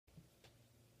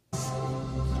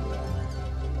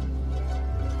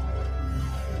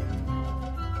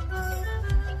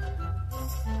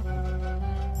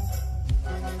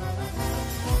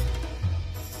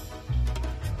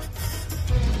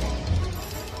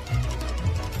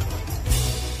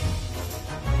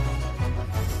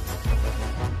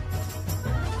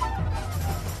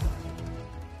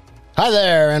Hi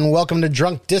there, and welcome to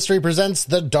Drunk Distry Presents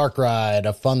The Dark Ride,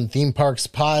 a fun theme parks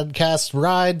podcast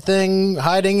ride thing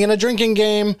hiding in a drinking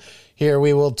game. Here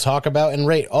we will talk about and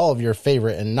rate all of your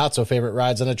favorite and not so favorite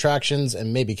rides and attractions,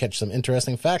 and maybe catch some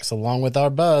interesting facts along with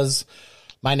our buzz.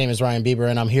 My name is Ryan Bieber,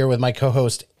 and I'm here with my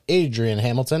co-host Adrian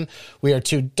Hamilton. We are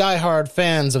two diehard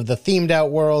fans of the themed out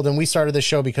world, and we started this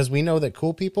show because we know that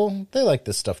cool people, they like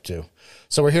this stuff too.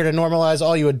 So we're here to normalize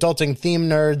all you adulting theme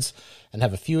nerds and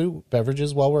have a few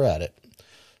beverages while we're at it.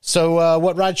 So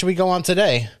what ride should we go on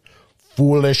today?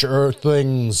 Foolish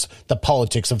Earthlings. The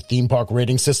politics of theme park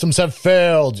rating systems have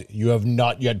failed. You have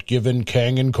not yet given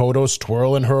Kang and Kodos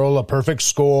Twirl and Hurl a perfect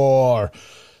score.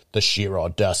 The sheer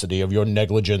audacity of your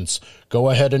negligence. Go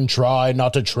ahead and try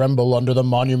not to tremble under the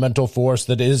monumental force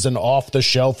that is an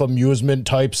off-the-shelf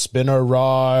amusement-type spinner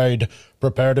ride.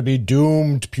 Prepare to be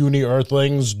doomed, puny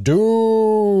Earthlings.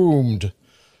 Doomed!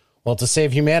 Well, to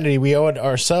save humanity, we owe it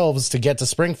ourselves to get to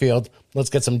Springfield.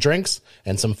 Let's get some drinks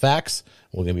and some facts.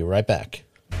 We're going to be right back.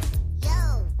 Yo,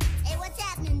 hey, what's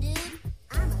happening, dude?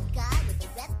 I'm a guy with a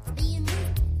rep for being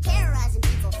rude, terrorizing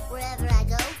people wherever I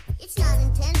go. It's not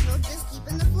intentional, just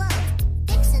keeping the flow.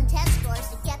 Fixing test scores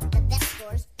to get the best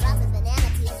scores. Dropping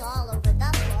banana peels all over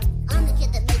the floor. I'm the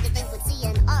kid that made the delinquency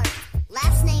and art.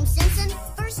 Last name Simpson,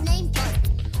 first name Bart.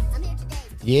 I'm here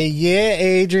today. Yeah,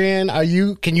 Adrian.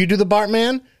 Can you do the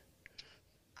Bartman?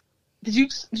 Did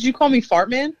you call me Fart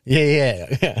Man? Yeah.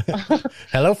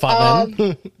 Hello,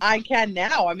 Fartman. I can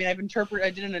now. I mean, I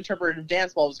did an interpretive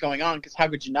dance while it was going on, because how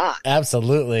could you not?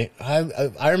 Absolutely.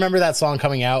 I remember that song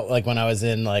coming out like when I was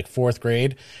in like fourth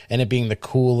grade and it being the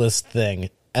coolest thing.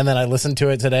 And then I listened to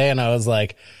it today and I was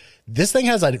like, this thing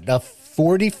has a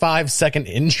 45-second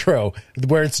intro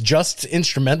where it's just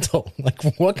instrumental. Like,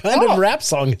 what kind of rap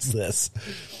song is this?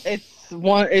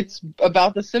 It's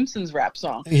about the Simpsons rap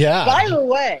song. Yeah. By the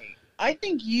way, I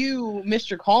think you missed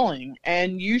your calling,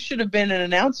 and you should have been an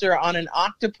announcer on an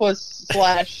octopus /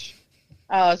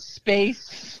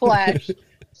 space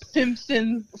 /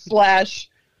 Simpsons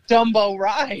 / Dumbo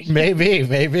ride. Maybe.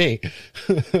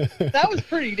 That was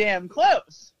pretty damn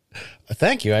close.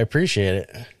 Thank you. I appreciate it.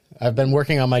 I've been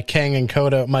working on my Kang and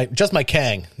Kodo, my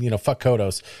Kang, fuck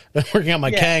Kodos. Been working on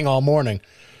my Kang all morning.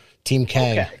 Team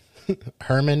Kang. Okay.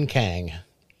 Herman Kang.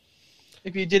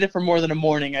 If you did it for more than a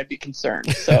morning, I'd be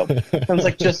concerned. So sounds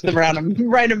like just the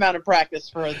right amount of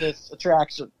practice for this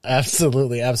attraction.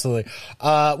 Absolutely.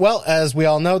 Well, as we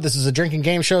all know, this is a drinking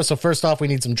game show. So first off, we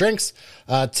need some drinks.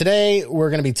 Today,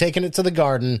 we're going to be taking it to the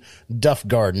garden, Duff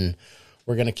Garden.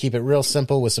 We're going to keep it real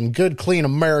simple with some good, clean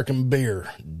American beer,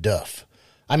 Duff.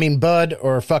 I mean, Bud,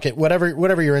 or fuck it,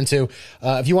 whatever you're into.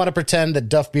 If you want to pretend that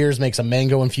Duff Beers makes a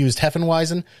mango-infused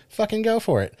Heffenweisen, fucking go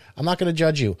for it. I'm not going to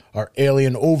judge you. Our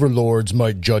alien overlords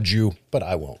might judge you, but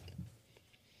I won't.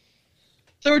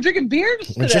 So we're drinking beers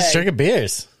today. We're just drinking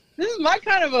beers. This is my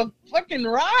kind of a fucking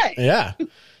ride. Yeah.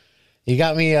 You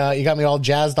got me all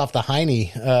jazzed off the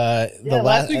Heine,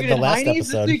 last week we did Heine's,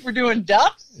 episode. This week we're doing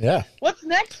Duffs. Yeah. What's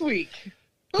next week?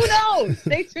 Who knows?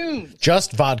 Stay tuned.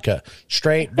 Just vodka.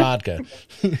 Straight vodka.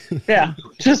 Yeah.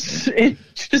 Just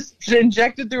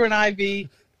injected through an IV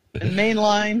and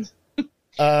mainlined.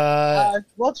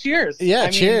 Well, cheers. Yeah,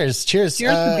 cheers. Cheers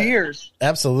to beers.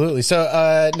 Absolutely.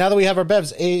 So now that we have our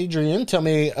bevs, Adrian, tell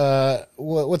me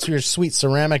what's your sweet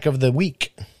ceramic of the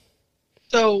week?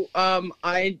 So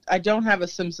I don't have a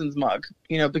Simpsons mug,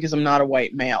 because I'm not a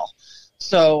white male.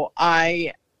 So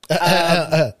I...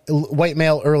 white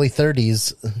male, early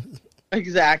 30s.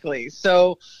 Exactly.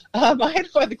 So I had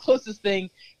to find the closest thing.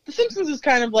 The Simpsons is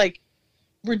kind of like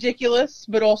ridiculous,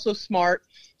 but also smart.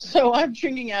 So I'm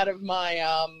drinking out of my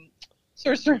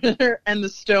Sorcerer and the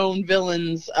Stone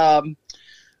Villains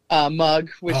mug,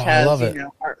 which has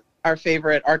our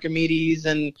favorite Archimedes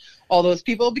and all those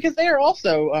people, because they are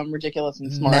also ridiculous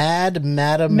and smart. Mad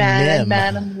Madam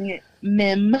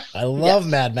Mim. I love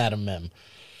Mad Madam Mim.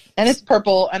 And it's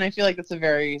purple, and I feel like it's a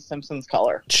very Simpsons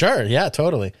color. Sure, yeah,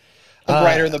 totally. The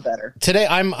brighter, the better. Today,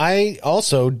 I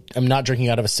also am not drinking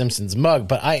out of a Simpsons mug,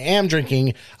 but I am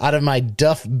drinking out of my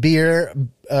Duff beer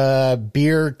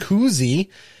koozie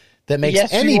that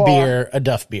makes any beer a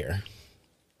Duff beer.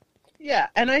 Yeah,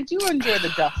 and I do enjoy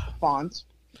the Duff font.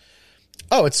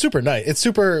 Oh, it's super nice. It's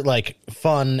super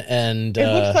fun, and it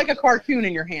looks like a cartoon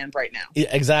in your hand right now. Yeah,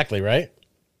 exactly, right?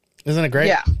 Isn't it great?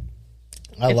 Yeah.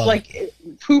 I love it. It's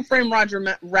like Who Framed Roger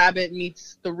Rabbit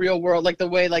meets the real world, like the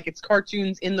way it's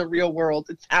cartoons in the real world.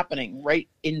 It's happening right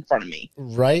in front of me.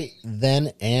 Right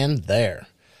then and there.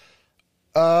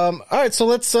 All right, so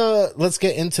let's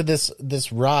get into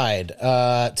this ride.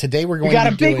 Today we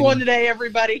got a big one today,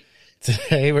 everybody.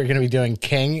 Today we're going to be doing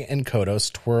Kang and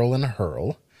Kodos Twirl and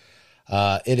Hurl.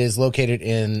 It is located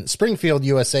in Springfield,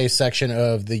 USA section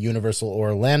of the Universal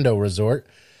Orlando Resort.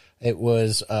 It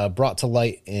was brought to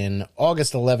light in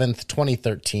August 11th,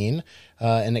 2013,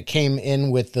 and it came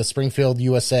in with the Springfield,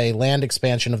 USA land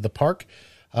expansion of the park.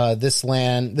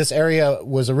 This area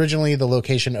was originally the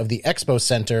location of the Expo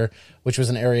Center, which was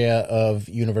an area of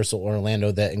Universal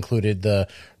Orlando that included the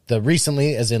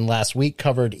recently, as in last week,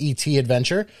 covered E.T.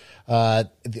 Adventure.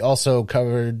 They also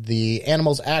covered the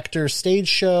Animals Actor stage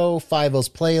show, Five-O's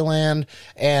Playland,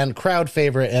 and crowd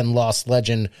favorite and lost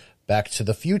legend Back to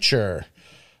the Future.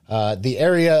 The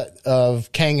area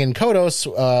of Kang and Kodos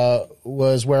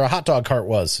was where a hot dog cart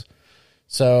was.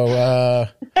 So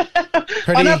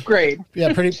An upgrade.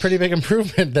 Yeah, pretty big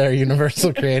improvement there,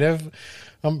 Universal Creative.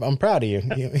 I'm proud of you.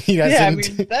 You guys Yeah, I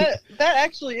mean, that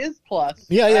actually is plus.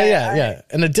 Yeah.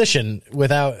 An addition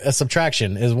without a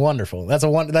subtraction is wonderful.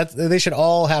 They should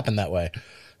all happen that way.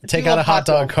 Take out a hot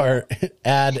dog cart,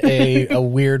 add a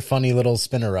weird, funny little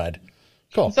spinner ride.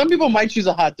 Cool. Some people might choose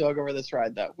a hot dog over this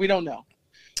ride, though. We don't know.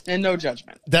 And no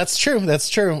judgment. That's true.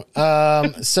 So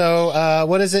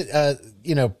what is it?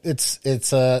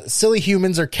 It's silly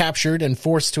humans are captured and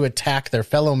forced to attack their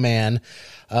fellow man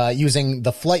using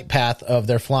the flight path of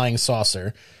their flying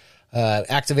saucer,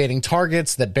 activating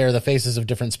targets that bear the faces of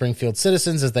different Springfield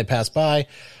citizens as they pass by.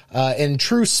 In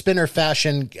true spinner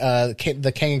fashion,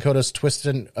 the Kang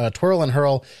Kodos Twirl and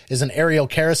Hurl is an aerial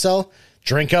carousel.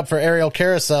 Drink up for aerial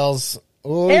carousels.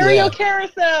 Ooh, aerial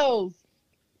carousels!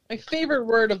 My favorite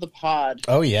word of the pod.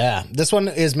 Oh, yeah. This one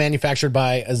is manufactured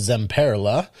by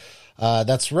Zemperla.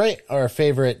 That's right. Our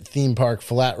favorite theme park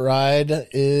flat ride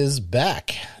is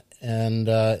back. And,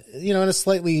 in a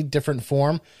slightly different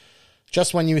form.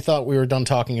 Just when you thought we were done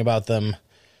talking about them,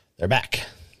 they're back.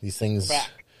 These things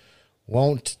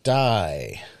won't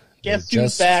die. Guess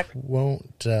who's back?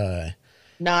 Won't die.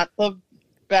 Not the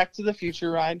Back to the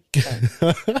Future ride.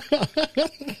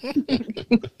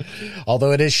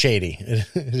 Although it is shady. It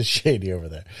is shady over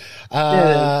there.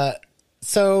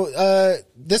 So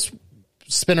this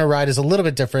spinner ride is a little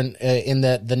bit different in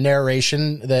that the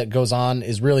narration that goes on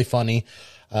is really funny.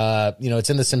 It's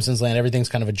in the Simpsons land. Everything's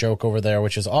kind of a joke over there,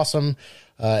 which is awesome.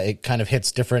 It kind of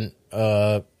hits different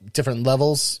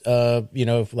levels.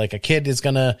 Like a kid is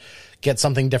going to get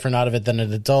something different out of it than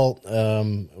an adult.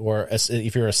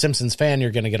 If you're a Simpsons fan,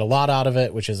 you're going to get a lot out of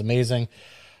it, which is amazing.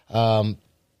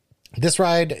 This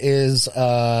ride is,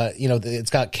 it's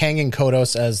got Kang and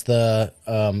Kodos as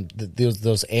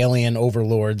those alien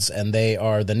overlords, and they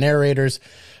are the narrators.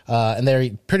 And they're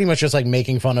pretty much just like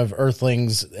making fun of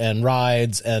Earthlings and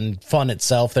rides and fun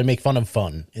itself. They make fun of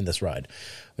fun in this ride,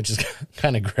 which is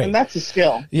kind of great. And that's a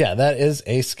skill. Yeah, that is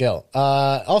a skill.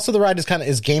 Also, the ride is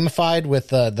gamified with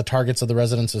the targets of the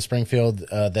residents of Springfield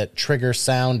that trigger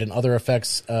sound and other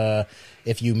effects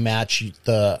if you match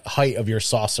the height of your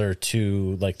saucer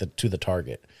to the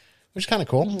target, which is kind of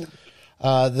cool.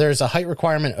 Mm-hmm. There's a height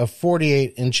requirement of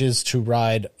 48 inches to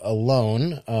ride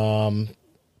alone.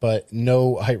 But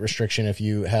no height restriction if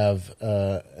you have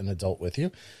an adult with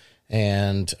you.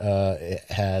 And it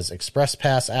has express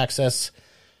pass access.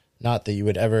 Not that you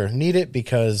would ever need it,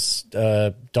 because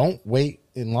don't wait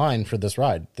in line for this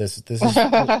ride. This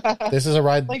is a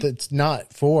ride that's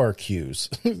not for queues.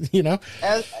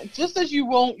 Just as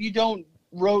you don't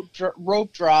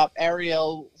rope drop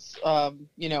Ariel's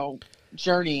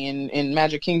journey in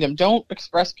Magic Kingdom. Don't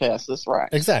express pass this ride.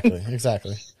 Exactly.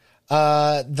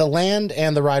 The land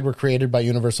and the ride were created by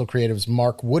Universal Creative's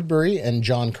Mark Woodbury and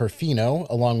John Corfino,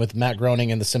 along with Matt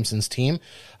Groening and the Simpsons team.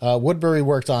 Woodbury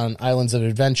worked on Islands of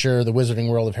Adventure, The Wizarding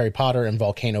World of Harry Potter, and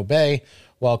Volcano Bay,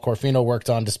 while Corfino worked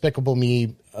on Despicable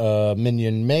Me,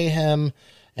 Minion Mayhem,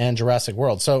 and Jurassic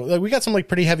World. So we got some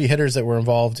pretty heavy hitters that were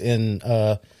involved in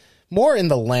more in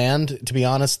the land, to be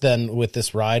honest, than with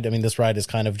this ride. I mean, this ride is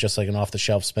kind of just like an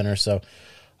off-the-shelf spinner, so...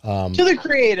 to the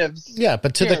creatives. Yeah,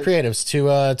 but to the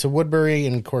creatives, to Woodbury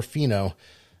and Corfino.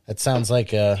 That sounds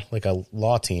like a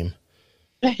law team.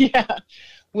 Yeah.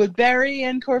 Woodbury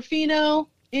and Corfino,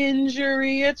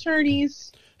 injury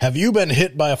attorneys. Have you been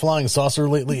hit by a flying saucer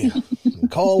lately?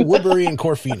 Call Woodbury and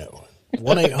Corfino.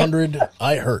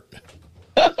 1-800-I-HURT.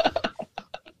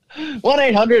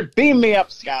 1-800, beam me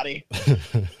up, Scotty.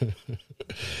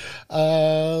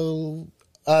 So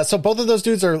both of those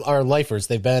dudes are lifers.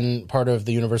 They've been part of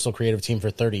the Universal Creative team for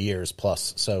 30 years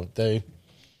plus. So they're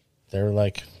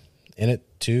in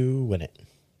it to win it.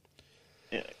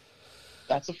 Yeah,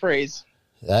 that's a phrase.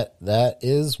 That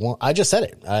is one. I just said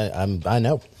it. I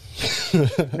know.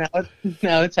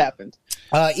 Now it's happened.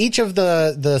 Each of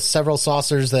the several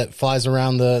saucers that flies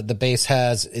around the base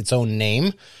has its own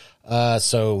name.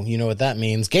 So you know what that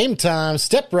means. Game time.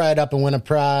 Step right up and win a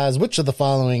prize. Which of the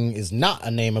following is not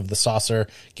a name of the saucer?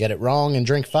 Get it wrong and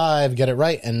drink 5. Get it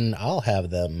right and I'll have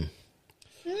them.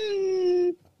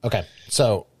 Okay,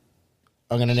 so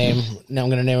I'm gonna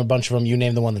name a bunch of them. You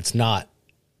name the one that's not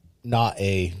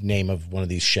a name of one of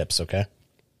these ships. Okay.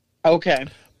 Okay.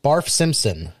 Barf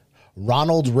Simpson,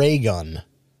 Ronald Ray Gun,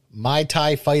 Mai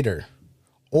Tai Fighter,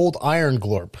 Old Iron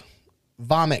Glorp,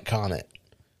 Vomit Comet,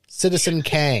 Citizen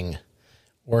Kang,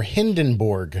 or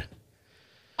Hindenburg.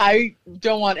 I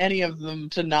don't want any of them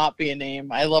to not be a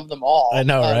name. I love them all. I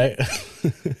know, right?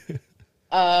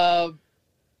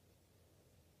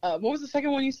 What was the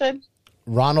second one you said?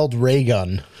 Ronald Ray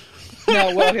Gun.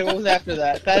 No, well, okay, what was after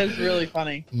that? That is really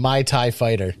funny. Mai Tai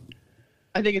Fighter.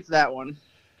 I think it's that one.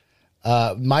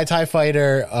 Mai Tai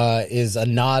Fighter is a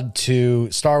nod to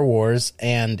Star Wars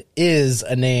and is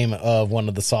a name of one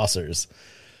of the saucers.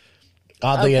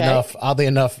 Oddly enough,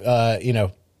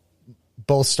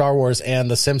 both Star Wars and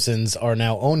The Simpsons are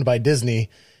now owned by Disney,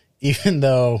 even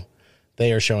though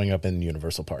they are showing up in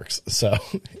Universal Parks. So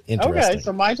interesting. Okay,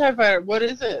 so Mai Tai Fighter, what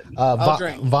is it? I'll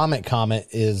drink. Vomit Comet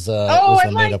is I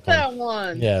like that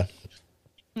one. Yeah.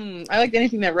 I like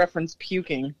anything that reference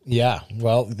puking. Yeah,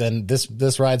 well, then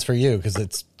this ride's for you because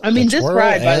it's. I mean, this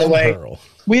ride, by the way, Hurl.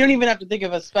 We don't even have to think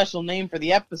of a special name for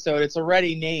the episode. It's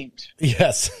already named.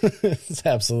 Yes,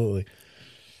 absolutely.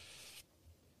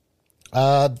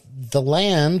 The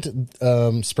land,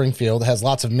 Springfield, has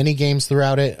lots of mini games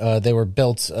throughout it. They were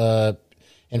built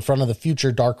in front of the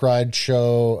future dark ride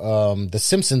show, the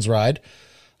Simpsons ride.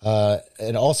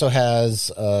 It also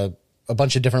has a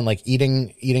bunch of different like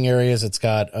eating areas. It's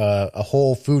got a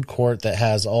whole food court that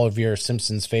has all of your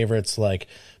Simpsons favorites like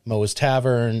Moe's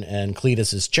Tavern and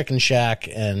Cletus's Chicken Shack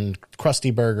and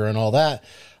Krusty Burger and all that.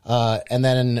 And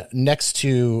then next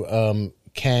to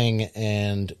Kang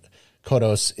and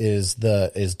Kodos is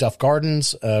Duff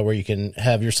Gardens, where you can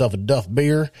have yourself a Duff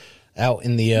beer out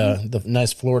in the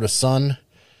nice Florida sun.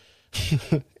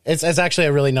 It's actually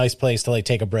a really nice place to like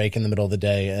take a break in the middle of the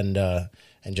day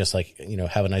and just like, you know,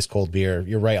 have a nice cold beer.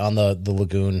 You're right on the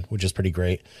lagoon, which is pretty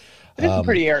great. It is a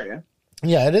pretty area.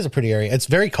 Yeah, it is a pretty area. It's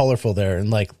very colorful there, and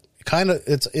like kind of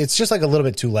it's just like a little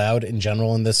bit too loud in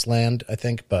general in this land, I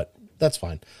think, but that's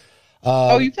fine.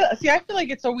 I feel like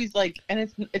it's always like,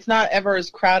 and it's not ever as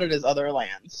crowded as other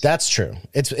lands. That's true.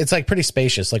 It's like pretty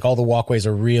spacious. Like all the walkways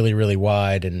are really, really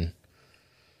wide, and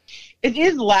it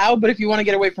is loud, but if you want to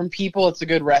get away from people, it's a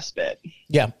good respite.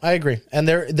 Yeah, I agree. And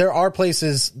there are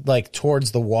places like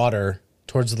towards the water,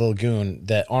 towards the lagoon,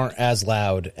 that aren't as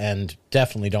loud and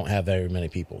definitely don't have very many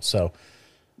people. So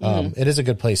it is a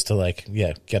good place to like,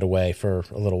 get away for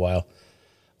a little while.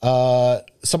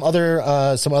 Some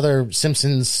other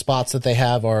Simpsons spots that they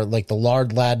have are like the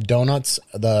Lard Lad Donuts,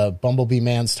 the Bumblebee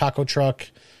Man's Taco Truck.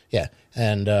 Yeah.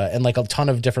 And like a ton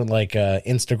of different like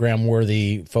Instagram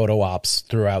worthy photo ops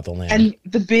throughout the land. And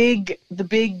the big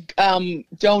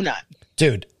donut.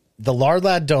 Dude, the Lard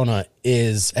Lad donut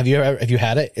is have you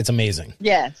had it? It's amazing.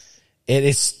 Yes. It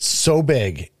is so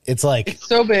big. It's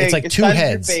so big. It's like two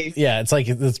heads. Yeah,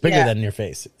 it's bigger than your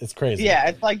face. It's crazy. Yeah,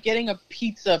 it's like getting a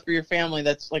pizza for your family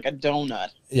that's like a donut.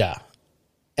 Yeah.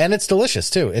 And it's delicious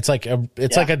too. It's like a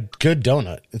good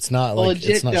donut. It's not like legit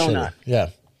it's not donut. Sugar. Yeah.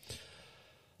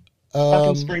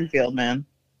 Fucking Springfield, man.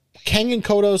 Kang and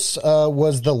Kodos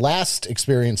was the last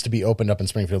experience to be opened up in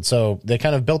Springfield. So they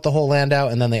kind of built the whole land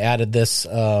out, and then they added this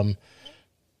to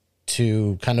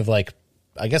kind of like,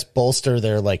 I guess, bolster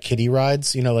their like kiddie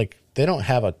rides. You know, like they don't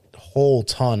have a whole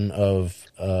ton of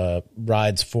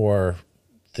rides for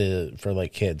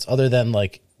like kids, other than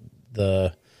like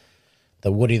the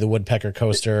Woody the Woodpecker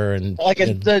coaster and like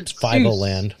the Five-O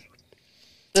Land.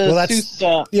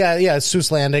 Seuss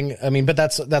Landing. I mean, but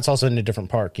that's also in a different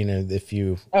park. You know, if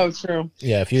you. Oh, true.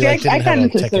 Yeah, if you. See, like, I kind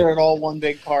of consider it all one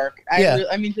big park. I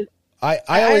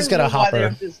always get a hopper. Why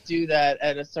they just do that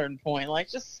at a certain point? Like,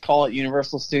 just call it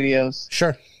Universal Studios.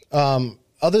 Sure.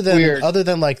 Other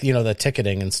than like, you know, the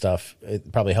ticketing and stuff,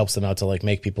 it probably helps them out to like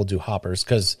make people do hoppers,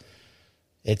 because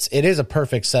it is a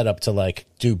perfect setup to like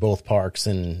do both parks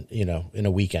in, you know, in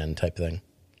a weekend type thing.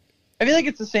 I feel like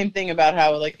it's the same thing about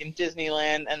how, like, in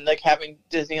Disneyland and, like, having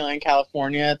Disneyland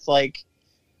California, it's like,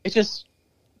 it's just,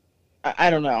 I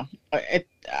don't know.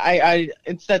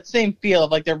 It's that same feel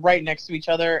of, like, they're right next to each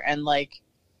other, and, like,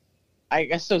 I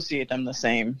associate them the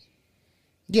same.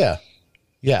 Yeah.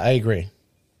 Yeah, I agree.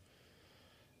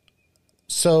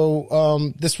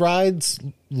 So, this ride's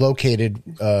located,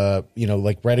 you know,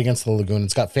 like, right against the lagoon.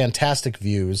 It's got fantastic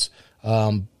views.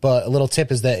 But a little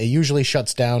tip is that it usually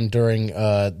shuts down during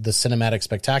the Cinematic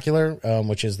Spectacular,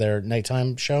 which is their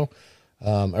nighttime show.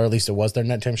 or at least it was their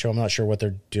nighttime show. I'm not sure what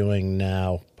they're doing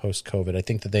now post-COVID. I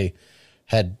think that they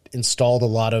had installed a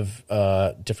lot of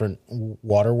different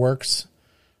waterworks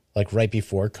like right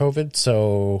before COVID.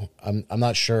 So I'm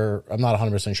not sure. I'm not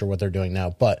 100% sure what they're doing now.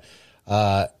 But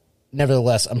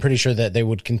nevertheless, I'm pretty sure that they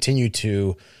would continue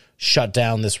to shut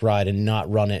down this ride and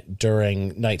not run it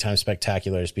during nighttime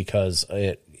spectaculars because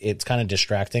it's kind of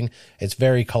distracting. It's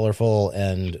very colorful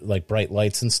and like bright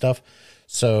lights and stuff.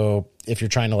 So if you're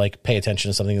trying to like pay attention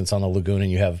to something that's on the lagoon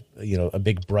and you have, you know, a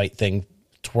big bright thing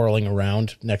twirling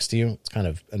around next to you, it's kind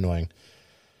of annoying.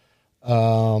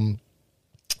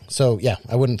 So yeah,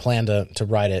 I wouldn't plan to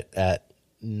ride it at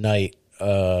night.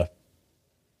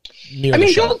 Near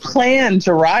don't plan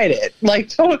to ride it.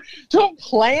 Like don't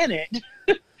plan it.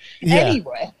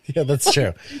 Anyway. Yeah, that's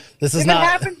true. This is if not. It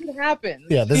happens. It happens.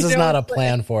 Yeah, this is not a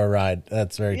plan for a ride.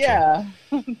 That's very true. Yeah.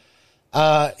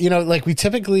 Like we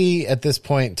typically at this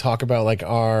point talk about like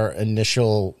our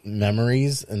initial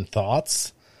memories and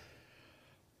thoughts.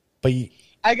 But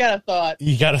I got a thought.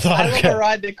 You got a thought? I love a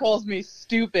ride that calls me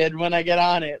stupid when I get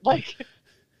on it. Like,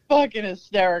 fucking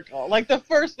hysterical. Like, the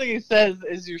first thing he says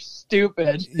is, "You're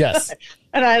stupid." Yes.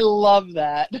 And I love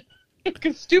that.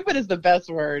 Because stupid is the best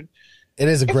word. It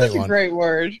is a great one. A great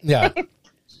word. Yeah.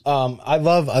 I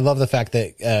love the fact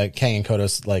that Kang and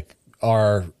Kodos, like,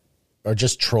 are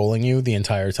just trolling you the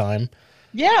entire time.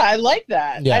 Yeah, I like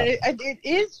that. Yeah. It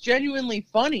is genuinely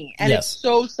funny, and Yes. it's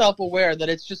so self-aware that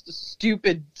it's just a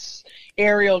stupid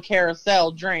aerial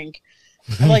carousel drink.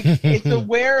 Like, it's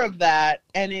aware of that,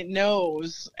 and it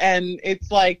knows, and it's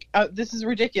like, this is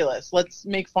ridiculous. Let's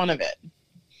make fun of it.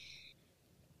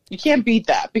 You can't beat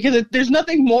that, because there's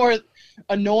nothing more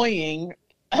annoying,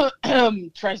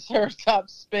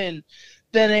 Triceratops spin,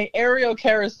 than an aerial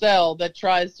carousel that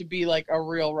tries to be like a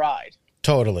real ride.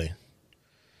 Totally.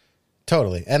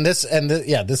 And this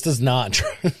does not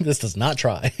this does not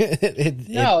try.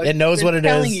 It knows what it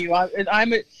is. You,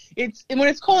 it's when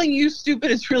it's calling you stupid,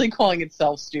 it's really calling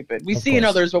itself stupid. We see in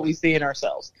others what we see in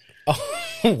ourselves. Oh,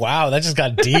 wow, that just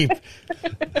got deep.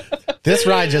 This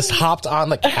ride just hopped on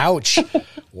the couch.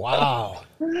 Wow.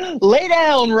 Lay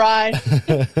down, ride.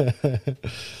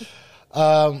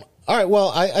 All right. Well,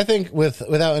 I think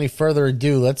without any further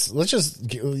ado, let's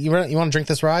just you want to drink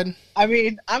this ride? I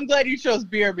mean, I'm glad you chose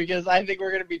beer because I think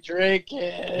we're gonna be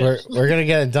drinking. We're gonna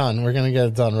get it done. We're gonna get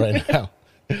it done right now.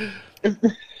 The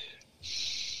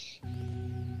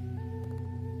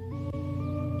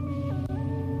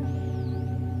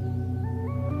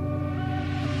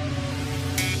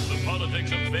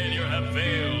politics of failure have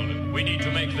failed. We need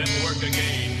to make them work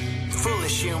again.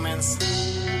 Foolish humans.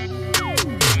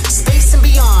 Space and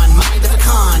beyond, mind of a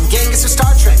con. Genghis or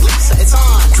Star Trek, Lisa, it's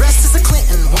on. Dressed as a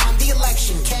Clinton, won the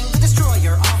election. Kang the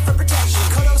Destroyer, off for protection.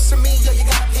 Kodos or me, yo, you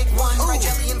gotta pick one.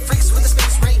 Rigelian freaks with the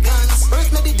space ray guns.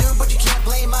 Earth may be doomed, but you can't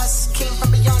blame us. Came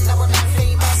from beyond, now we're mad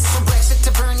famous. From Brexit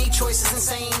to Bernie, choice is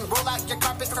insane. Roll out your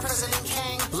carpet for President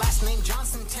Kang. Last name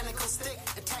Johnson, tentacles thick.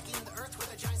 Attacking the Earth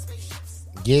with a giant spaceship.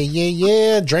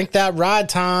 Yeah. Drink that ride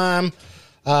time.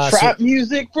 Trap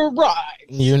music for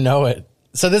ride. You know it.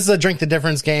 So this is a Drink the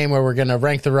Difference game where we're going to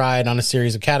rank the ride on a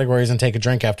series of categories and take a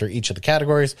drink after each of the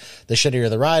categories. The shittier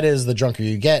the ride is, the drunker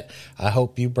you get. I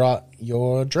hope you brought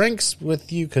your drinks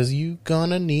with you because you're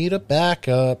going to need a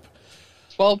backup.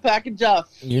 12-pack of Duff.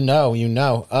 You know.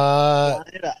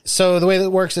 So the way that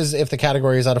it works is if the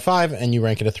category is out of 5 and you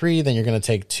rank it a 3, then you're going to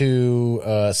take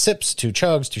 2 sips, 2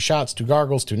 chugs, 2 shots, 2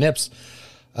 gargles, 2 nips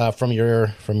from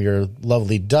your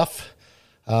lovely Duff.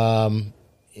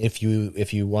 If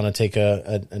you want to take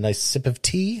a nice sip of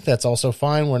tea, that's also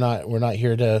fine. We're not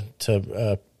here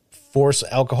to force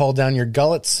alcohol down your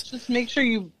gullets. Just make sure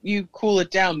you cool it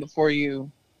down before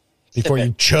you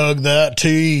chug that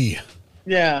tea.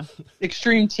 Yeah,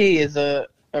 extreme tea is a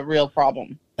real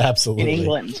problem. Absolutely. In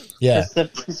England, yeah,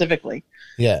 specifically.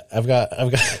 Yeah, I've got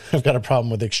a problem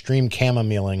with extreme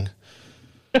chamomiling.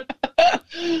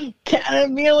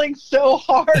 Chamomiling so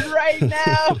hard right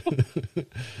now.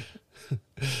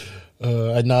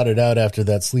 I nodded out after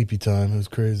that sleepy time. It was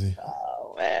crazy.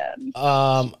 Oh man.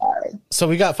 So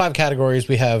we got 5 categories.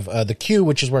 We have the queue,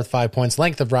 which is worth 5 points.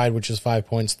 Length of ride, which is 5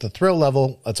 points. The thrill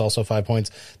level, that's also 5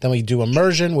 points. Then we do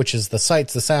immersion, which is the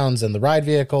sights, the sounds, and the ride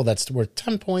vehicle. That's worth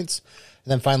 10 points.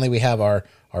 And then finally we have our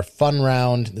fun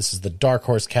round. This is the dark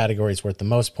horse category. It's worth the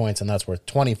most points, and that's worth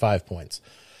 25 points.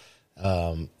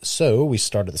 So we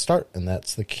start at the start, and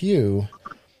that's the queue.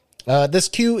 This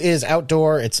queue is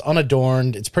outdoor. It's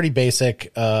unadorned. It's pretty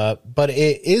basic, but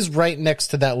it is right next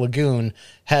to that lagoon.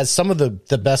 Has some of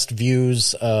the best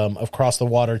views across the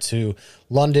water to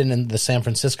London and the San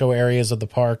Francisco areas of the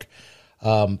park.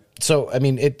 So, I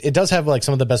mean, it does have like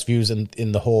some of the best views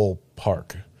in the whole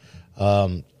park.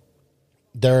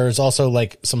 There's also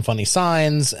like some funny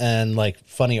signs and like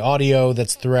funny audio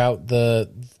that's throughout the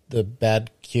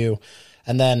bad queue.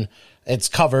 And then it's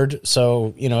covered.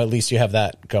 So, you know, at least you have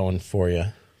that going for you.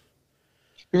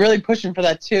 You're really pushing for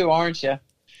that 2, aren't you?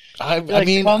 I Like,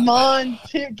 mean, come on,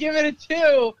 give it a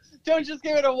 2. Don't just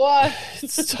give it a 1.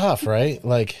 it's tough, right?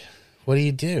 Like, what do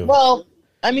you do? Well,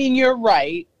 I mean, you're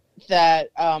right that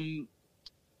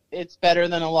it's better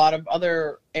than a lot of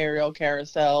other aerial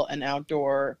carousel and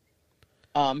outdoor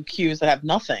queues that have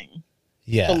nothing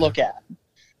to look at.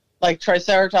 Like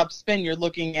Triceratops Spin, you're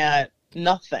looking at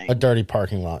nothing. A dirty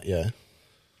parking lot, yeah.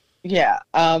 Yeah,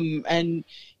 and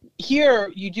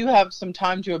here you do have some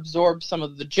time to absorb some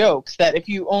of the jokes that if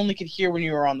you only could hear when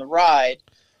you were on the ride,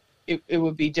 it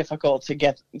would be difficult to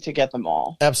get them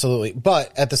all. Absolutely.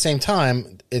 But at the same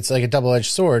time, it's like a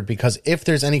double-edged sword, because if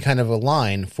there's any kind of a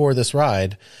line for this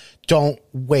ride, don't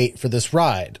wait for this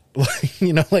ride.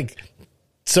 You know, like,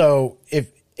 so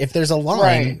if there's a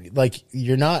line, like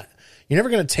you're never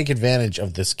going to take advantage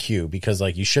of this queue, because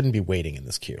like you shouldn't be waiting in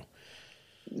this queue.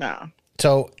 No.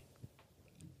 So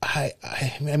I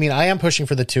mean, I am pushing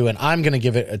for the 2, and I'm going to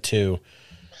give it a 2.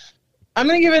 I'm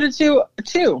going to give it a 2. A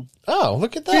 2. Oh,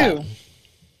 look at that.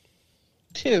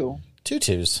 2. 2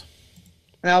 2s.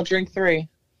 And I'll drink 3.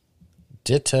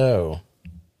 Ditto.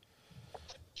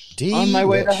 On my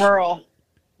way to Hurl.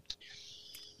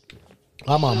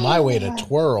 I'm on my way to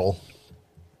Twirl.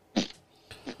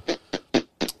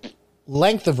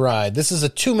 Length of ride. This is a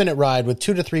 2-minute ride with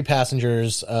 2 to 3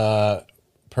 passengers per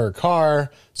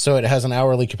car. So it has an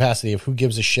hourly capacity of who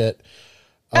gives a shit.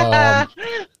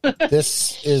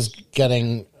 This is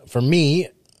getting, for me,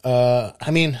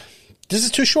 I mean, this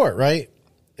is too short, right?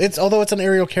 Although it's an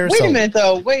aerial carousel. Wait a minute,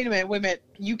 though. Wait a minute.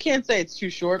 You can't say it's too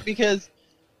short because,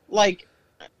 like,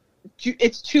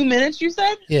 it's 2 minutes, you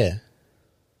said? Yeah.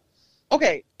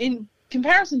 Okay, in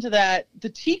comparison to that, the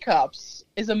teacups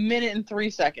is 1 minute and 3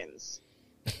 seconds.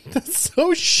 That's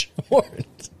so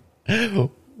short.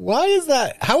 Why is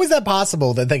that? How is that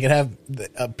possible that they can have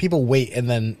people wait and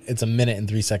then it's 1 minute and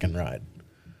 3 second ride?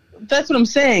 That's what I'm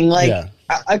saying. Like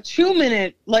a 2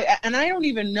 minute, like, and I don't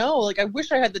even know. Like, I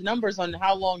wish I had the numbers on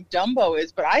how long Dumbo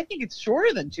is, but I think it's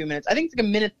shorter than 2 minutes. I think it's like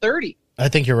 1 minute 30. I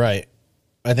think you're right.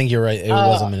 It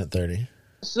was 1 minute 30.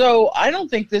 So I don't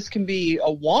think this can be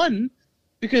a 1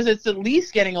 because it's at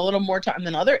least getting a little more time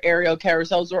than other aerial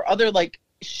carousels or other like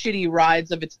shitty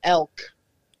rides of its ilk.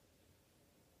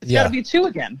 It's got to be a 2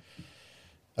 again.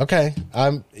 Okay.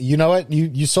 You know what?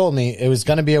 You sold me. It was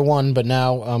going to be a 1, but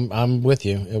now I'm with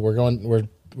you. We're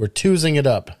 2'sing it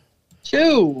up.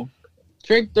 2.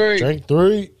 Drink 3. Drink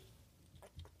 3.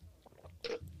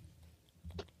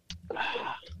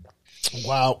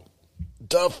 Wow.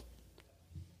 Duff,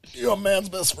 you're a man's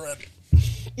best friend.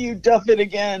 You duff it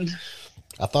again.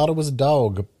 I thought it was a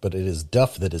dog, but it is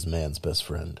Duff that is man's best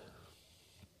friend.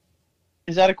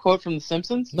 Is that a quote from The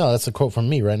Simpsons? No, that's a quote from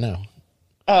me right now.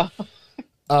 Oh.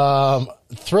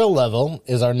 Thrill level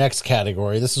is our next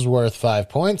category. This is worth 5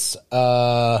 points.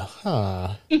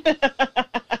 Now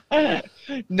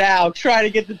try to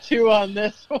get the 2 on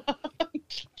this one.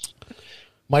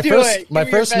 My first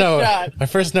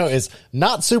note is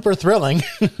not super thrilling.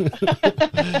 You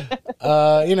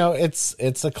know,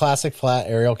 it's a classic flat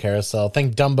aerial carousel.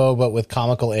 Think Dumbo, but with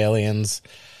comical aliens.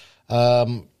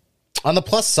 On the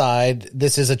plus side,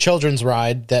 this is a children's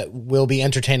ride that will be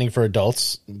entertaining for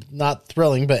adults. Not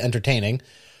thrilling, but entertaining.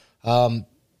 You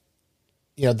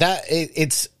know, that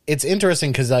it's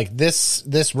interesting because like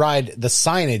this ride, the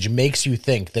signage makes you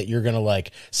think that you're gonna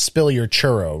like spill your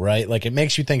churro, right? Like it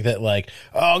makes you think that like,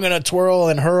 oh, I'm gonna twirl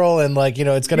and hurl and like, you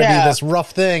know, it's gonna be this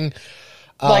rough thing.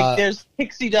 Like there's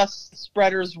pixie dust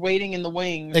spreaders waiting in the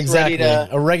wings. Exactly, ready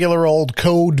to... a regular old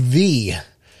Code V.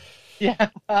 Yeah.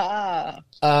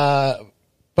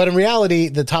 But in reality,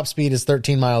 the top speed is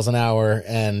 13 miles an hour,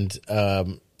 and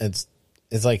it's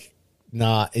like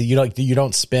not you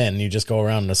don't spin, you just go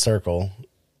around in a circle.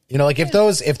 You know, like if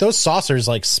those saucers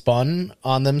like spun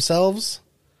on themselves,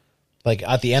 like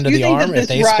at the end of the arm, if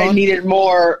they ride spun, needed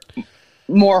more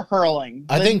hurling.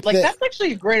 I think that's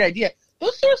actually a great idea.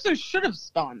 Those saucers should have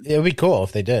spun. It would be cool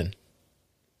if they did.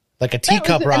 Like a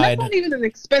teacup ride. And that's not even an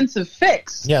expensive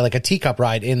fix. Yeah, like a teacup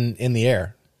ride in the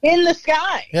air. In the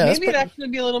sky. Yeah, maybe it'd actually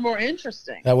be a little more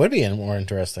interesting. That would be more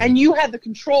interesting. And you had the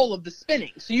control of the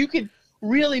spinning. So you could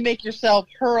really make yourself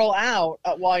hurl out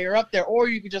while you're up there. Or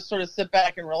you could just sort of sit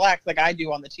back and relax like I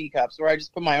do on the teacups, where I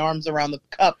just put my arms around the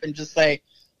cup and just say,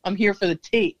 I'm here for the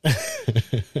tea.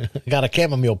 Got a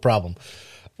chamomile problem.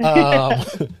 Yeah.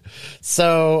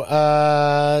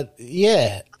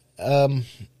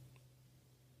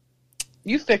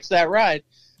 You fixed that ride.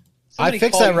 I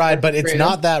fixed that ride, but it's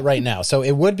not that right now. So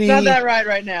it would be not that ride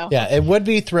right now. Yeah, it would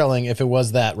be thrilling if it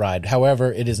was that ride.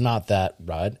 However, it is not that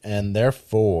ride, and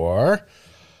therefore,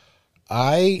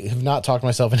 I have not talked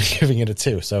myself into giving it a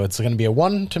 2. So it's going to be a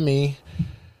 1 to me.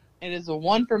 It is a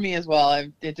 1 for me as well.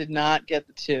 It did not get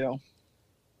the 2.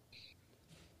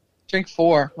 Drink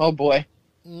 4. Oh boy.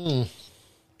 Oh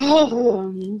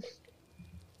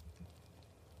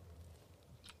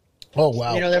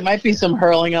wow. You know, there might be some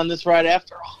hurling on this ride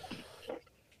after all.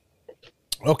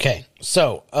 Okay,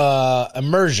 so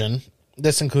immersion.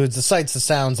 This includes the sights, the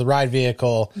sounds, the ride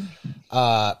vehicle.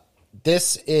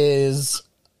 This is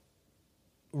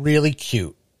really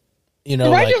cute. You know,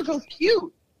 the ride vehicle's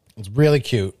cute. It's really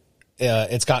cute.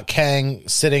 It's got Kang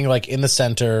sitting like in the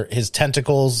center. His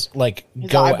tentacles like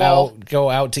go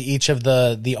out to each of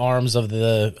the arms of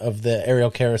the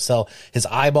aerial carousel. His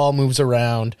eyeball moves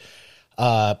around.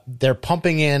 They're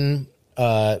pumping in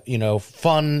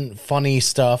funny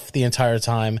stuff the entire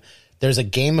time. There's a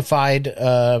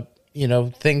gamified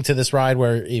thing to this ride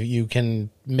where you can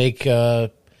make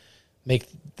the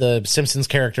Simpsons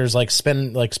characters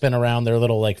spin around. Their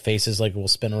little faces will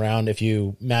spin around if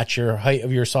you match your height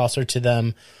of your saucer to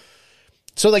them.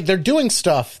 So they're doing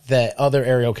stuff that other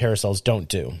aerial carousels don't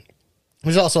do.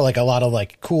 There's also a lot of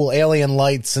cool alien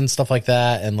lights and stuff like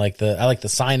that, and I like the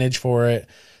signage for it.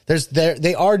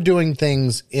 They are doing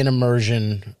things in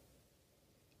immersion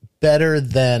better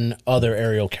than other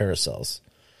aerial carousels.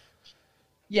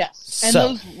 Yes, and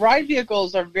those ride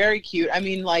vehicles are very cute. I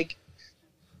mean,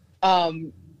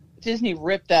 Disney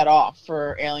ripped that off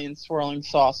for alien swirling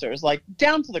saucers,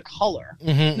 down to the color.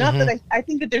 That I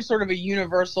think that there's sort of a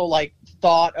universal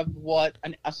thought of what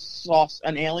an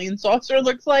alien saucer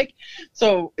looks like,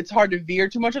 so it's hard to veer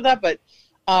too much of that. But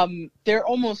they're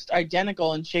almost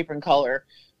identical in shape and color,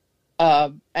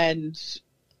 and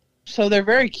so they're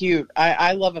very cute.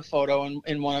 I love a photo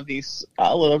in one of these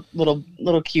little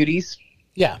cuties.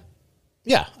 Yeah,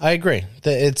 I agree.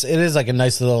 It is a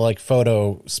nice little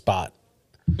photo spot.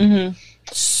 Mm-hmm.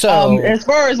 So as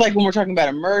far as when we're talking about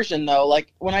immersion, though,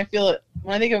 when I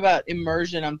think about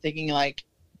immersion, I'm thinking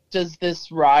does this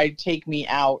ride take me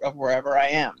out of wherever I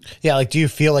am? Yeah, do you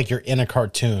feel like you're in a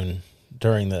cartoon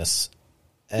during this?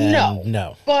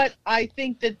 No. But I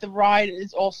think that the ride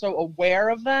is also aware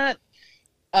of that,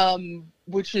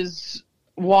 which is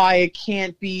why I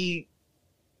can't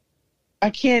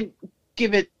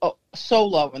give it so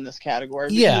low in this category.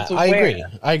 Yeah,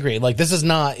 I agree. This is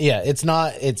not. Yeah, it's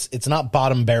not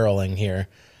bottom barreling here.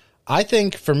 I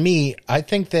think for me,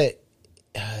 that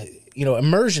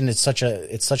immersion is such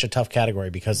a tough category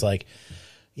because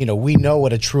we know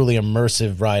what a truly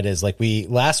immersive ride is.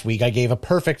 Last week I gave a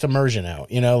perfect immersion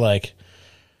out.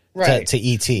 Right. to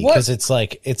ET because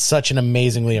it's such an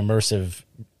amazingly immersive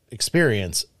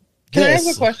experience. Can I ask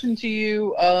a question to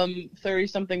you,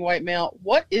 30-something white male?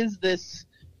 What is this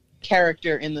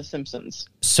character in The Simpsons?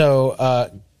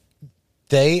 So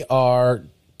they are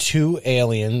 2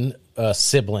 alien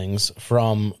siblings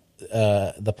from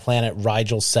the planet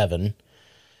Rigel 7.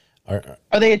 Are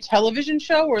they a television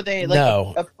show, or are they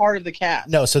a part of the cast?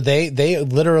 No, so they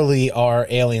literally are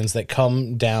aliens that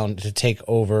come down to take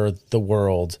over the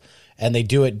world, and they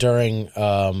do it during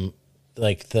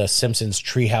the Simpsons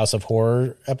Treehouse of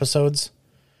Horror episodes.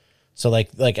 So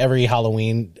every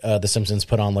Halloween, the Simpsons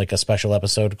put on a special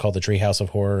episode called the Treehouse of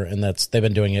Horror, and they've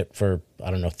been doing it for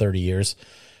 30 years,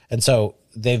 and so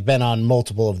they've been on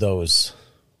multiple of those.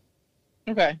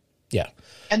 Okay. Yeah.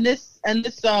 And this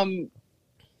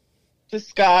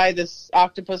guy, this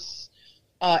octopus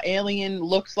alien,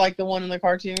 looks like the one in the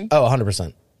cartoon. Oh,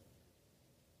 100%.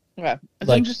 Okay.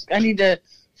 So I need to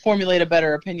formulate a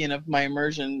better opinion of my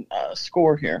immersion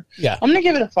score here. Yeah. I'm gonna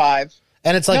give it a 5.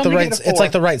 And it's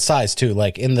the right size too.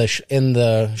 In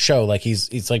the show, he's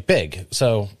big.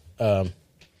 So I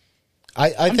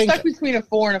think stuck between a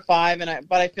 4 and a 5,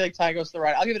 but I feel like Ty goes to the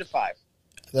right. I'll give it a 5.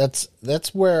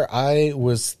 That's where I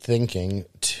was thinking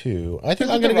too. I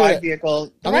think I'm going to give it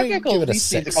vehicle. The ride vehicle give it a needs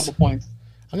 6. A couple points.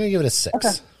 I'm going to give it a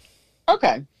 6.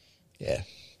 Okay. Yeah.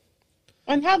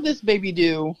 And how'd this baby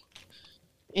do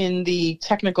in the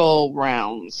technical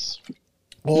rounds,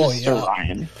 Mr.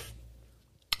 Ryan?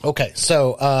 Okay,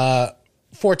 so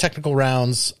 4 technical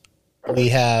rounds. We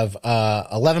have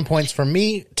 11 points from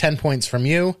me, 10 points from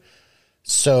you.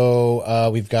 So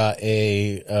we've got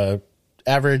a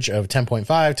average of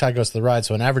 10.5. Ty goes to the ride,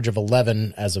 so an average of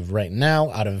 11 as of right now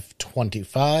out of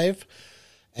 25.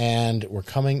 And we're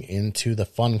coming into the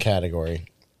fun category.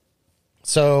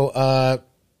 So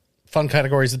fun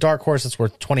category is the dark horse. It's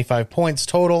worth 25 points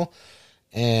total.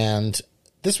 And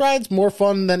this ride's more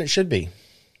fun than it should be.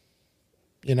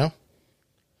 You know?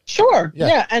 Sure.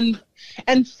 Yeah. Yeah.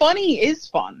 And funny is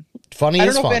fun. Funny I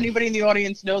is don't know fun. if anybody in the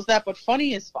audience knows that, but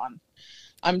funny is fun.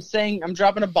 I'm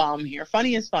dropping a bomb here.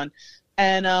 Funny is fun.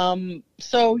 And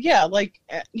so, yeah, like,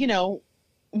 you know,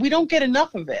 we don't get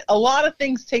enough of it. A lot of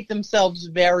things take themselves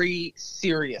very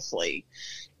seriously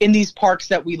in these parks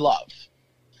that we love.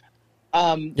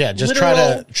 Yeah, just try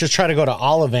to go to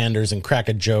Ollivanders and crack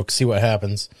a joke, see what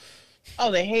happens.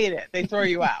 Oh, they hate it. They throw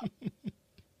you out.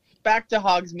 Back to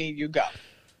Hogsmeade you go.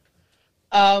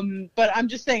 But I'm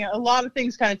just saying, a lot of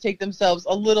things kind of take themselves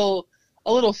a little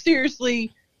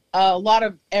seriously. A lot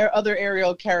of other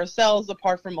aerial carousels,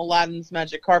 apart from Aladdin's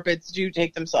magic carpets, do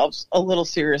take themselves a little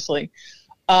seriously.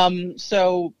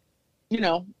 So, you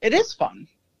know, it is fun.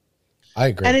 I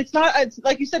agree. And it's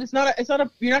like you said, you're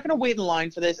not going to wait in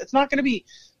line for this. It's not going to be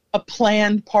a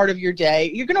planned part of your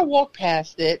day. You're going to walk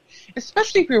past it,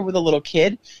 especially if you're with a little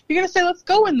kid. You're going to say, let's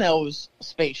go in those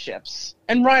spaceships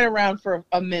and ride around for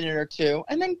a minute or two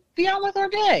and then be on with our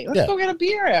day. Let's go get a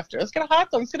beer after. Let's get a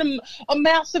hot dog. Let's get a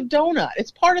massive donut.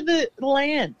 It's part of the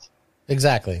land.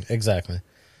 Exactly. I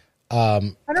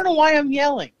don't know why I'm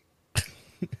yelling.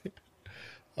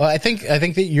 Well, I think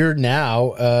that you're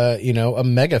now, you know, a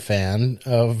mega fan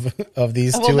of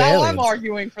these two now aliens. I'm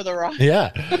arguing for the ride.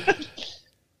 Yeah.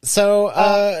 So,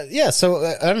 I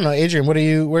don't know, Adrian,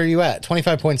 where are you at?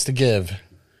 25 points to give.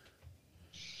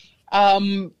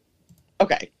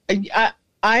 Okay.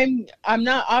 I'm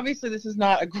not, obviously this is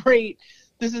not,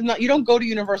 you don't go to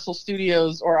Universal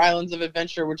Studios or Islands of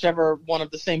Adventure, whichever one of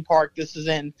the same park this is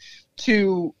in,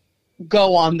 to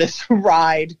go on this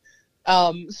ride.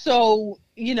 So,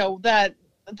 you know,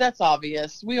 that's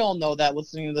obvious. We all know that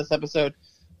listening to this episode.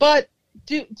 But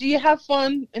do you have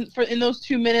fun in those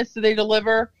 2 minutes that they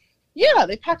deliver? Yeah,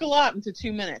 they pack a lot into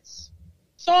 2 minutes.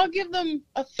 So I'll give them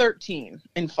a 13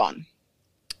 in fun.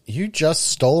 You just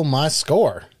stole my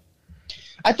score.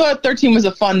 I thought 13 was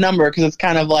a fun number because it's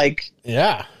kind of like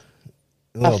the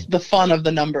fun of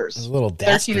the numbers. A little 13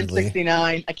 and dastardly.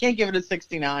 69. I can't give it a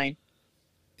 69.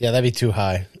 Yeah, that'd be too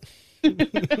high. 13.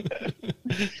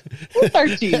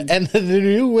 And the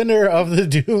new winner of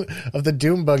the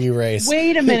Doom Buggy race.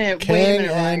 Wait a minute, Kang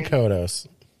Ryan. and Kodos.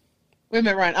 Wait a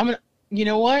minute, Ryan. You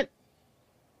know what?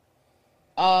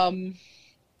 I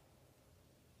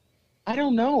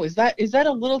don't know. Is that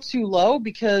a little too low?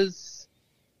 Because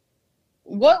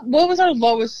what was our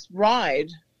lowest ride?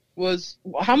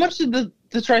 How much did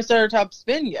the Triceratops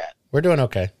spin get? We're doing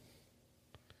okay.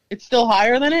 It's still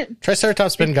higher than it?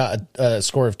 Triceratops spin got a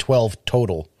score of 12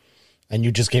 total, and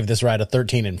you just gave this ride a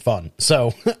 13 in fun.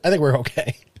 So I think we're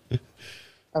okay.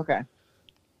 Okay.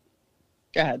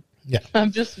 Go ahead. Yeah.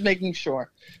 I'm just making sure.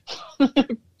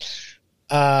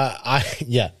 No.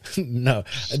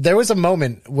 There was a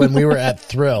moment when we were at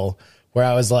Thrill where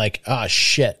I was like, oh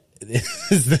shit,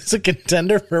 is this a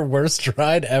contender for worst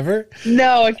ride ever?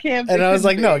 No, it can't be. And I was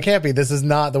like, no, it can't be. This is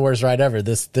not the worst ride ever.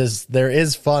 There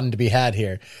is fun to be had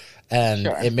here. And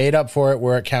It made up for it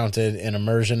where it counted in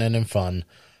immersion and in fun.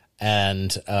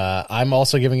 And I'm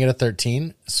also giving it a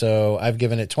 13. So I've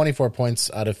given it 24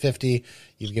 points out of 50.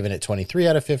 You've given it 23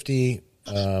 out of 50.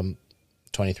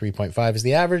 23.5 is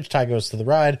the average. Tie goes to the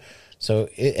ride. So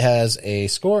it has a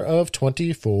score of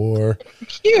 24.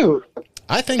 Cute.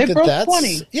 I think It broke that's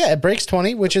 20. Yeah, it breaks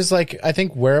 20, which is like, I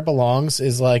think where it belongs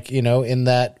is like, you know, in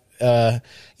that,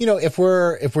 you know, if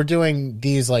we're doing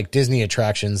these like Disney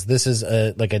attractions, this is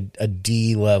a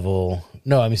D level.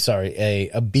 No, I'm sorry,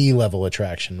 a B level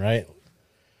attraction, right?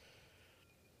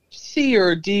 C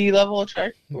or D level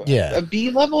attraction? Yeah. A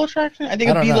B level attraction? I think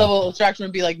I a don't B know. level attraction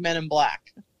would be like Men in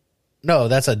Black. No,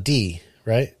 that's a D,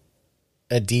 right?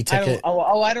 A D ticket.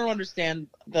 I don't understand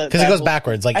Because it goes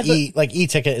backwards. Like E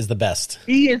ticket is the best.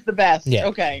 E is the best. Yeah.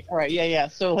 Okay. All right. Yeah.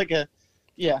 So like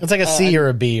It's like a C or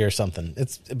a B or something.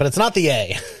 But it's not the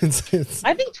A.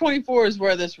 I think 24 is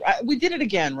where we did it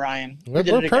again, Ryan.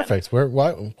 We're perfect.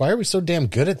 Why are we so damn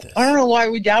good at this? I don't know why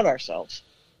we doubt ourselves.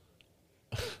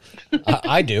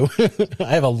 I do.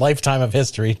 I have a lifetime of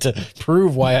history to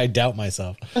prove why I doubt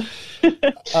myself.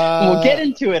 We'll get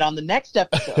into it on the next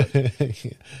episode.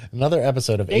 Another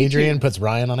episode of Stay Adrian tuned. puts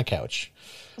Ryan on a couch.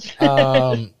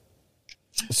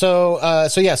 So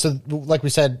like we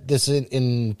said, this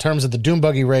in terms of the Doom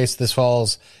Buggy race, this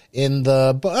falls in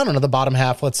the bottom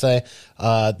half, let's say.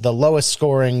 The lowest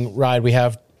scoring ride we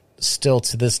have still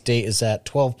to this date is at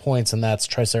 12 points, and that's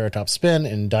Triceratops Spin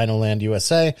in Dino Land,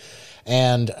 USA.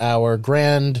 And our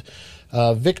grand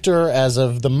victor as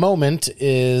of the moment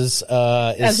is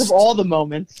As of all the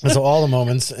moments. as of all the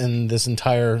moments in this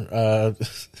entire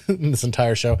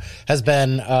show has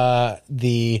been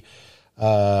the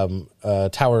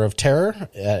Tower of Terror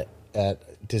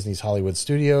at Disney's Hollywood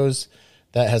Studios.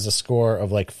 That has a score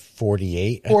of like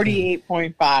 48.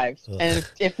 48.5. And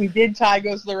if we did tie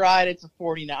goes to the ride, it's a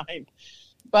 49.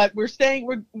 But we're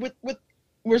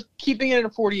keeping it at a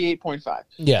 48.5.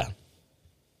 Yeah.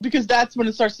 Because that's when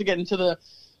it starts to get into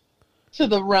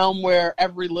the realm where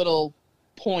every little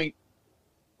point,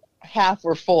 half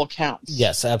or full, counts.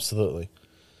 Yes, absolutely.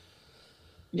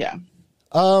 Yeah.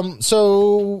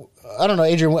 So I don't know,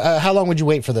 Adrian, how long would you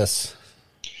wait for this?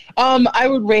 I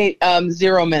would wait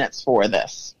 0 minutes for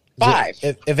this. 5.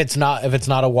 If it's not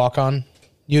a walk on,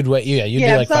 you'd wait. Yeah, you'd do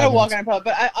like 5 minutes. Yeah, it's not a walk on,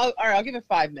 but all right, I'll give it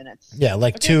 5 minutes. Yeah,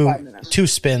 like two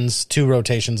spins, 2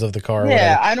 rotations of the car.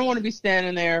 Yeah, I don't want to be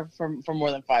standing there for more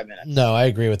than 5 minutes. No, I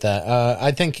agree with that.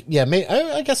 I think, yeah,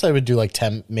 I guess I would do like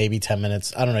 10, maybe 10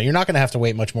 minutes. I don't know. You're not going to have to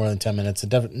wait much more than 10 minutes.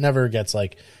 It never gets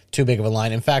like too big of a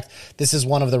line. In fact, this is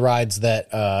one of the rides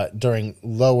that during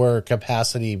lower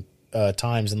capacity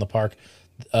times in the park,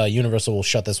 Universal will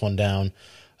shut this one down.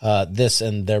 This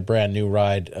and their brand new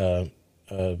ride,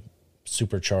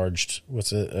 Supercharged.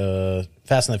 What's it?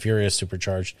 Fast and the Furious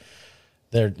Supercharged.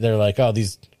 They're like, we'll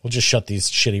just shut these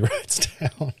shitty rides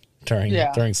down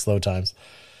during slow times.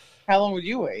 How long would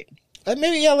you wait?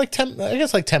 Maybe like 10. I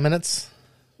guess like 10 minutes.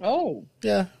 Oh,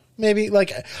 yeah, maybe.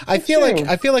 Like I feel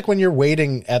like when you're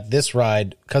waiting at this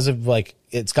ride, because of like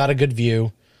it's got a good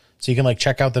view. So you can like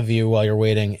check out the view while you're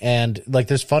waiting, and like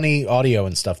there's funny audio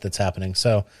and stuff that's happening.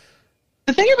 So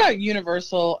the thing about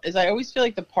Universal is I always feel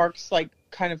like the parks like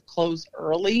kind of close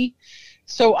early.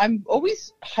 So I'm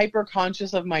always hyper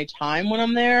conscious of my time when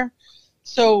I'm there.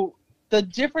 So the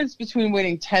difference between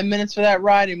waiting 10 minutes for that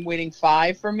ride and waiting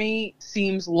 5 for me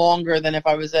seems longer than if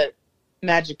I was at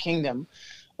Magic Kingdom,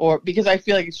 or because I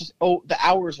feel like it's just, the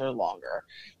hours are longer.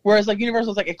 Whereas like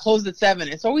Universal's like it closed at 7.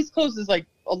 It's always closes like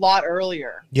a lot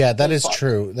earlier. Yeah, that is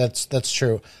true. That's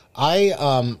true.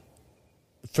 I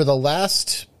for the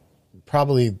last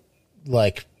probably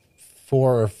like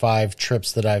 4 or 5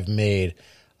 trips that I've made,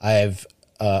 I've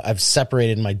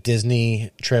separated my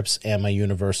Disney trips and my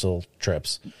Universal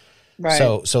trips. Right.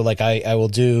 So like I will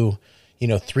do,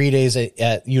 3 days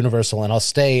at Universal, and I'll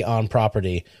stay on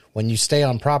property. When you stay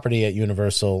on property at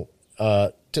Universal,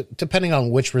 depending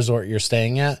on which resort you're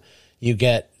staying at, you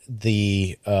get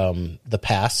the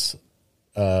pass,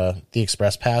 the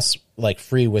express pass, like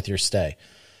free with your stay.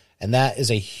 And that is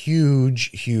a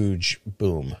huge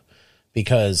boom,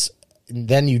 because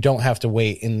then you don't have to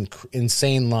wait in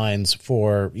insane lines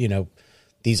for,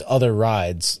 these other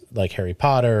rides like Harry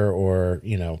Potter or,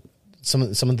 some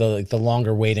of the like the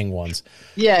longer waiting ones.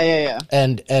 Yeah.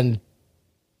 And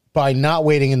by not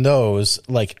waiting in those,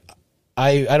 like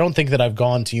I don't think that I've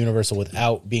gone to Universal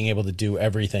without being able to do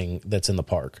everything that's in the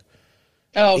park.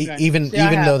 Oh, okay. Even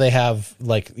though they have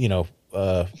like,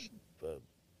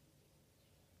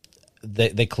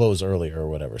 they close earlier or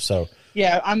whatever. So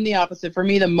yeah, I'm the opposite. For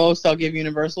me, the most I'll give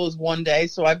Universal is 1 day.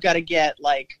 So I've got to get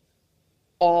like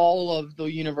all of the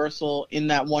Universal in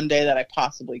that 1 day that I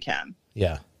possibly can.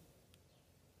 Yeah.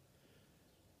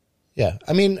 Yeah.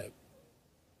 I mean,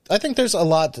 I think there's a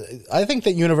lot. I think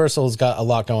that Universal has got a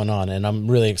lot going on, and I'm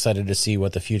really excited to see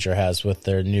what the future has with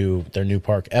their new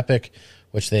park, Epic,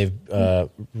 which they've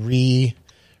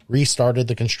restarted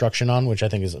the construction on, which I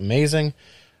think is amazing.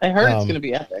 I heard it's going to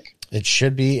be epic. It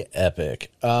should be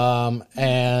epic. Or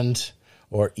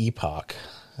Epoch.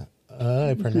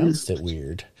 I pronounced it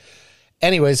weird.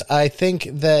 Anyways, I think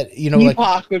that,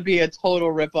 Epoch would be a total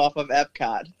ripoff of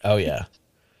Epcot. Oh, yeah.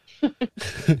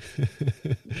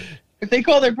 If they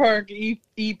call their park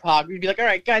Epoch, we'd be like, all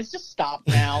right, guys, just stop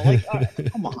now. Like, all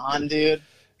right, come on, dude.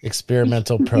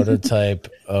 Experimental prototype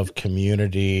of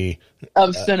community.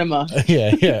 Of cinema.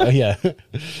 Yeah.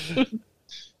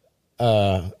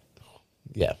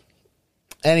 Yeah.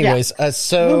 Anyways,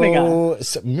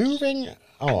 moving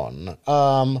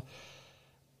on.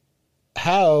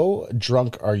 How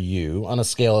drunk are you on a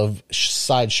scale of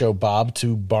Sideshow Bob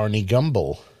to Barney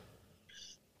Gumble?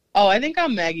 Oh, I think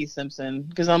I'm Maggie Simpson,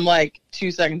 because I'm like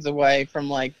 2 seconds away from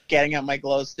like getting out my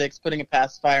glow sticks, putting a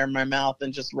pacifier in my mouth,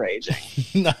 and just raging.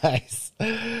 Nice.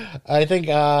 I think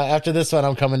after this one,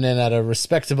 I'm coming in at a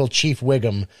respectable Chief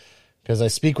Wiggum, because I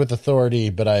speak with authority,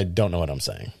 but I don't know what I'm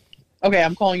saying. Okay,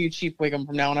 I'm calling you Chief Wiggum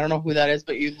from now on. I don't know who that is,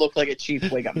 but you look like a Chief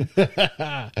Wiggum.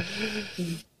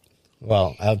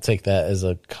 Well, I'll take that as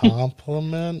a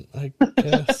compliment, I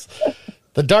guess.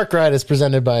 The Dark Ride is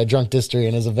presented by Drunk Distillery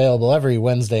and is available every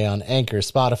Wednesday on Anchor,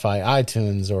 Spotify,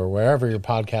 iTunes, or wherever your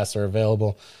podcasts are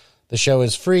available. The show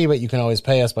is free, but you can always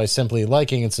pay us by simply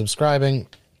liking and subscribing.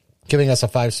 giving us a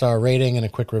 5-star rating and a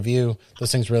quick review.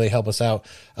 Those things really help us out.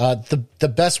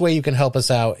 The best way you can help us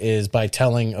out is by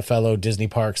telling a fellow Disney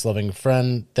Parks loving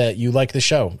friend that you like the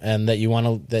show and that you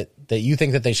want to that you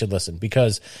think that they should listen,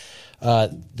 because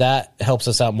that helps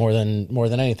us out more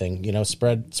than anything. You know,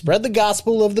 spread the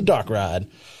gospel of the Dark Ride.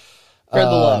 Spread the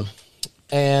love.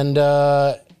 And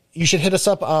you should hit us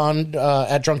up on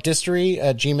at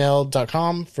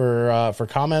drunkdistery@gmail.com for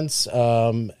comments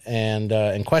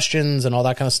and questions and all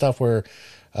that kind of stuff. We're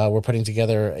putting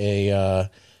together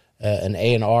an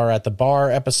A&R at the bar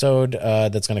episode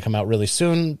that's going to come out really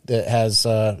soon. That has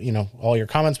all your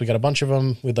comments. We got a bunch of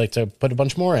them. We'd like to put a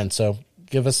bunch more in. So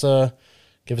give us a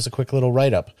quick little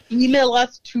write up. Email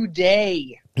us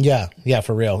today. Yeah,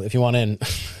 for real. If you want in,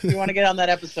 You want to get on that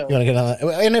episode. you want to get on that.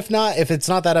 And if it's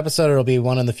not that episode, it'll be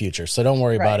one in the future. So don't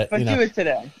worry about it. But do it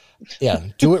today. Yeah,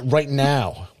 do it right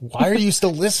now. Why are you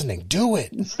still listening? Do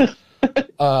it.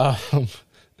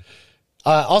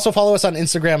 Also follow us on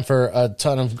Instagram for a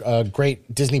ton of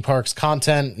great Disney Parks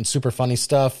content and super funny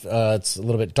stuff. It's a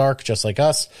little bit dark, just like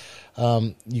us.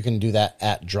 You can do that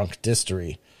at Drunk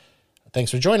Distery. Thanks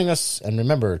for joining us, and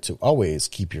remember to always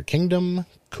keep your kingdom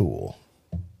cool.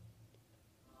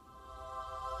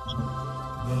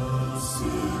 The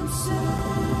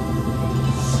Simpsons.